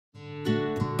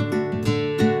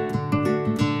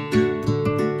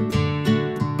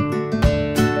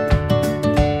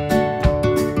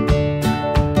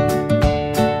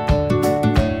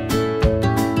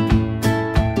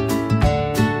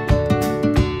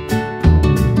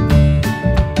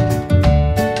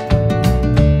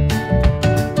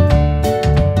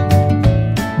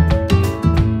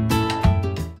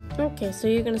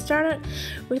you're going to start out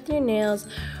with your nails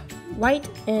white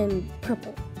and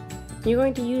purple. You're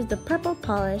going to use the purple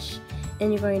polish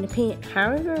and you're going to paint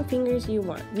however many fingers you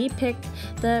want. We picked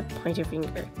the pointer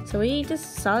finger. So we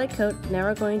just solid coat. Now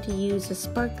we're going to use the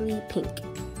sparkly pink.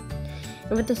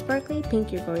 And with the sparkly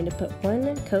pink, you're going to put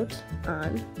one coat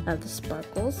on of the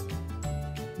sparkles.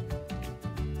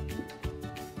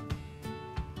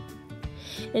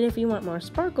 And if you want more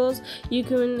sparkles, you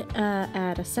can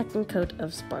add a second coat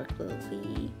of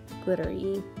sparkly,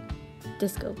 glittery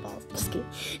disco balls. Just kidding.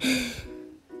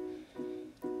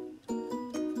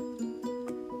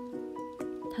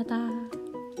 Ta-da!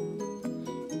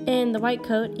 And the white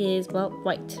coat is, well,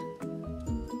 white.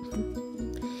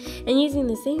 And using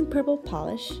the same purple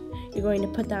polish, you're going to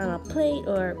put that on a plate,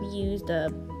 or we used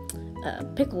a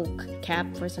pickle cap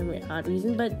for some odd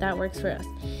reason, but that works for us.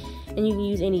 And you can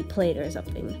use any plate or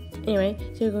something. Anyway,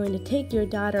 so you're going to take your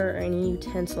dot or any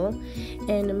utensil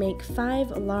and make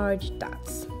 5 large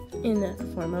dots in the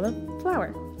form of a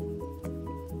flower.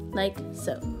 Like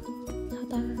so.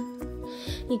 Ta-da!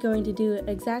 You're going to do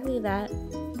exactly that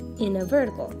in a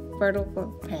vertical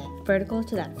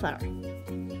to that flower.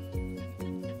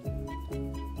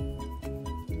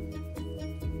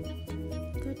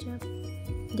 Good job.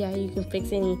 Yeah, you can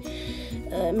fix any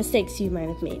mistakes you might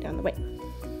have made on the way.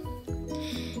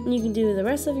 And you can do the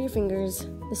rest of your fingers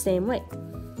the same way.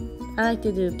 I like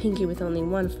to do a pinky with only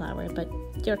one flower, but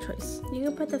your choice. You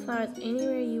can put the flowers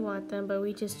anywhere you want them, but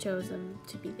we just chose them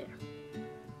to be there.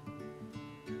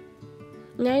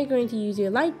 Now you're going to use your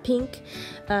light pink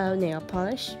nail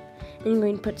polish, and you're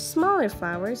going to put smaller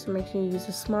flowers, so make sure you use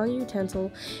a smaller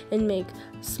utensil and make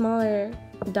smaller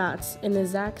dots in the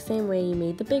exact same way you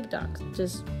made the big dots,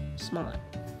 just smaller.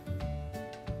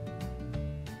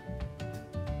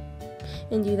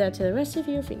 And do that to the rest of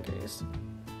your fingers.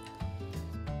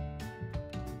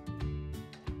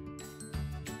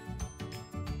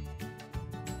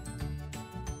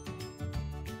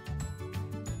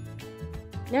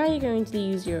 Now you're going to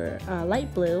use your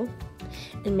light blue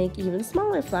and make even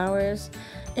smaller flowers,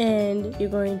 and you're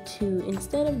going to,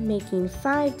 instead of making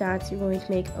 5 dots, you're going to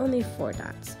make only 4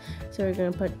 dots. So we're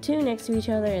going to put 2 next to each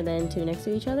other and then 2 next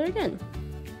to each other again.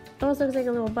 Almost looks like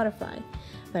a little butterfly,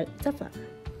 but it's a flower.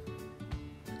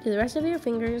 Do the rest of your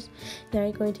fingers. Now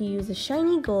you're going to use a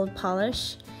shiny gold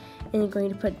polish, and you're going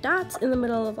to put dots in the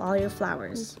middle of all your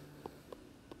flowers.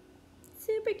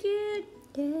 Super cute!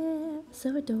 Yeah,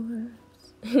 so adorable.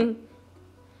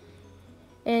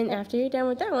 And after you're done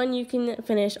with that one, you can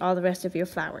finish all the rest of your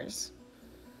flowers.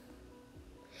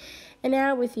 And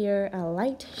now with your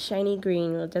light shiny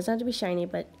green, well, it doesn't have to be shiny,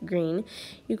 but green,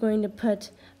 you're going to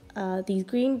put these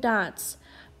green dots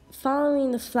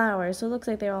following the flowers, so it looks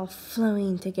like they're all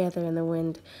flowing together in the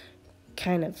wind,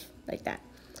 kind of like that.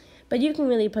 But you can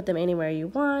really put them anywhere you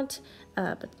want,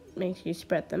 but make sure you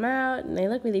spread them out, and they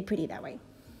look really pretty that way.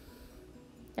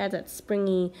 Add that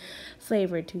springy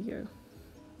flavor to your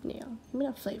nail. I mean,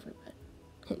 not flavor, but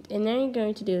hint. And then you're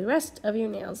going to do the rest of your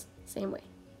nails same way.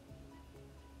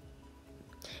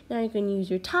 Now you can use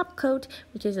your top coat,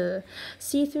 which is a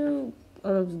see-through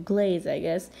glaze, I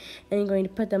guess, and you're going to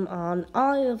put them on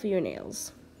all of your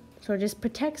nails. So it just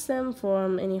protects them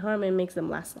from any harm and makes them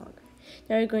last longer.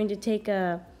 Now you're going to take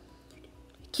a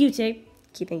Q-tip,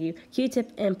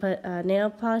 and put a nail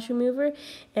polish remover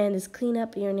and just clean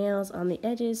up your nails on the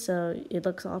edges so it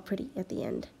looks all pretty at the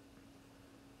end.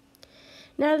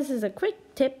 Now this is a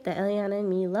quick tip that Eliana and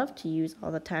me love to use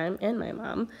all the time, and my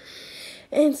mom.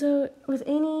 And so with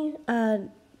any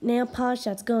nail polish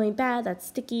that's going bad, that's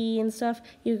sticky and stuff,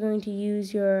 you're going to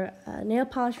use your nail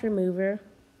polish remover,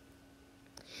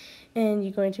 and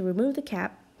you're going to remove the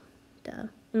cap.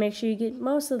 Make sure you get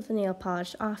most of the nail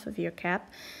polish off of your cap,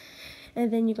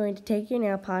 and then you're going to take your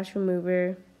nail polish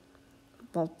remover,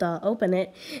 open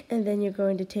it, and then you're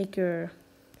going to take your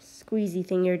squeezy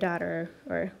thing, your dot or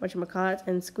whatchamacallit,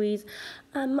 and squeeze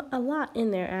a lot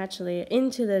in there, actually,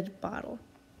 into the bottle.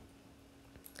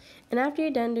 And after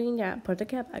you're done doing that, put the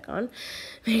cap back on.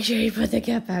 Make sure you put the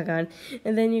cap back on.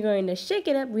 And then you're going to shake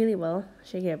it up really well.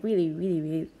 Shake it up really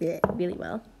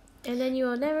well. And then you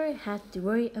will never have to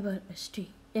worry about a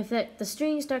string. If the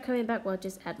strings start coming back, well,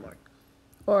 just add more.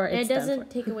 Or it doesn't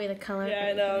take away the color. Yeah,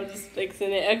 I know. I'm just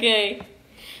fixing it. Okay.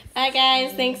 Bye,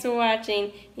 guys. Thanks for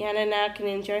watching. Yana now can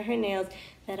enjoy her nails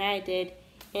that I did.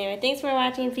 Anyway, thanks for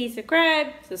watching. Please subscribe.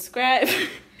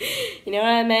 You know what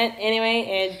I meant.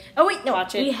 Anyway, and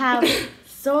watch it. We have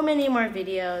so many more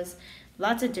videos,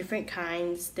 lots of different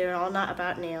kinds. They're all not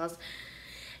about nails.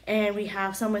 And we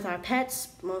have some with our pets,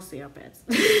 mostly our pets.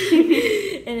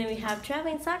 And then we have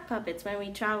traveling sock puppets when we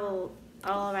travel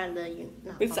all around the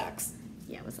with socks.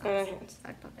 Yeah, with socks.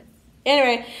 Sock puppets.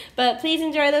 Anyway, but please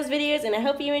enjoy those videos, and I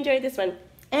hope you enjoyed this one.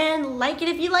 And like it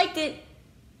if you liked it.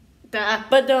 Duh.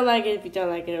 But don't like it if you don't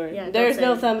like it, or Yeah, there's don't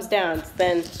no say it. thumbs downs,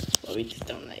 then, well, we just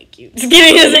don't like you. Just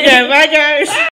kidding, bye guys!